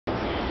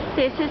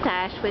This is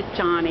Ash with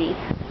Johnny.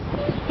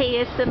 He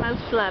is the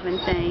most loving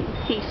thing.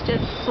 He's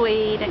just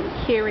sweet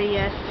and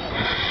curious,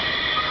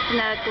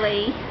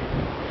 snuggly.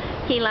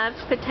 He loves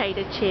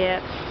potato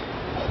chips.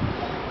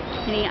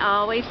 And he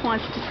always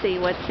wants to see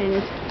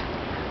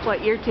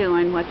what you're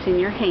doing, what's in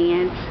your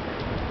hands.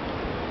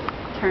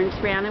 Turns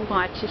around and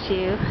watches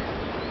you.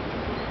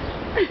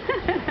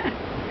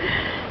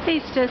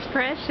 He's just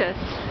precious.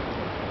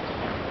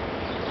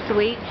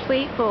 Sweet,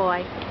 sweet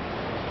boy.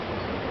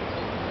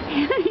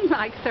 He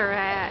likes her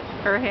hat,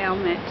 her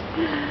helmet.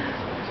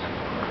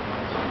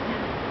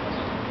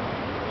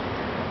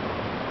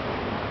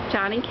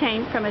 Johnny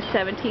came from a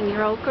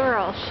 17-year-old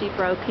girl. She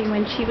broke him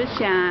when she was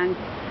young.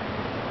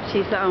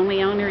 She's the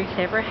only owner he's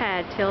ever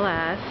had till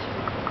us.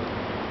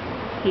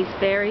 He's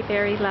very,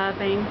 very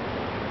loving,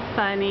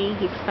 funny.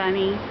 He's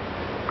funny.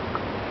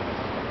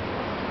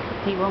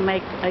 He will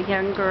make a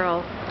young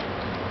girl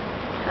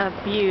a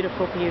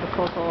beautiful,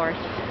 beautiful horse.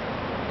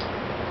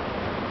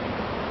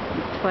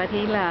 It's what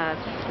he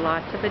loves.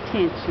 Lots of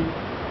attention.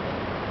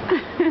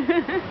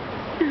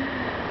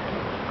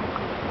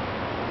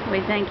 We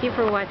thank you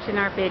for watching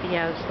our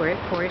videos. We're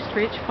at Forest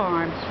Ridge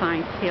Farm,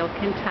 Science Hill,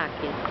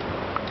 Kentucky.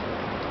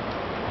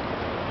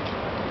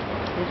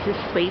 This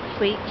is sweet,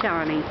 sweet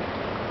Johnny.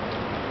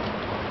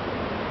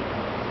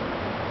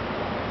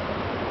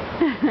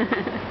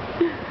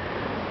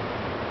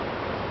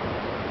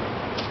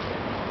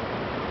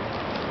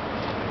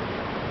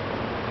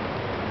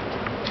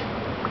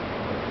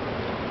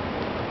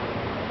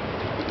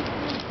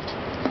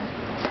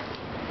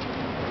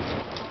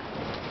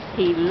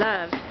 He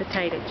loves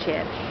potato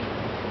chips.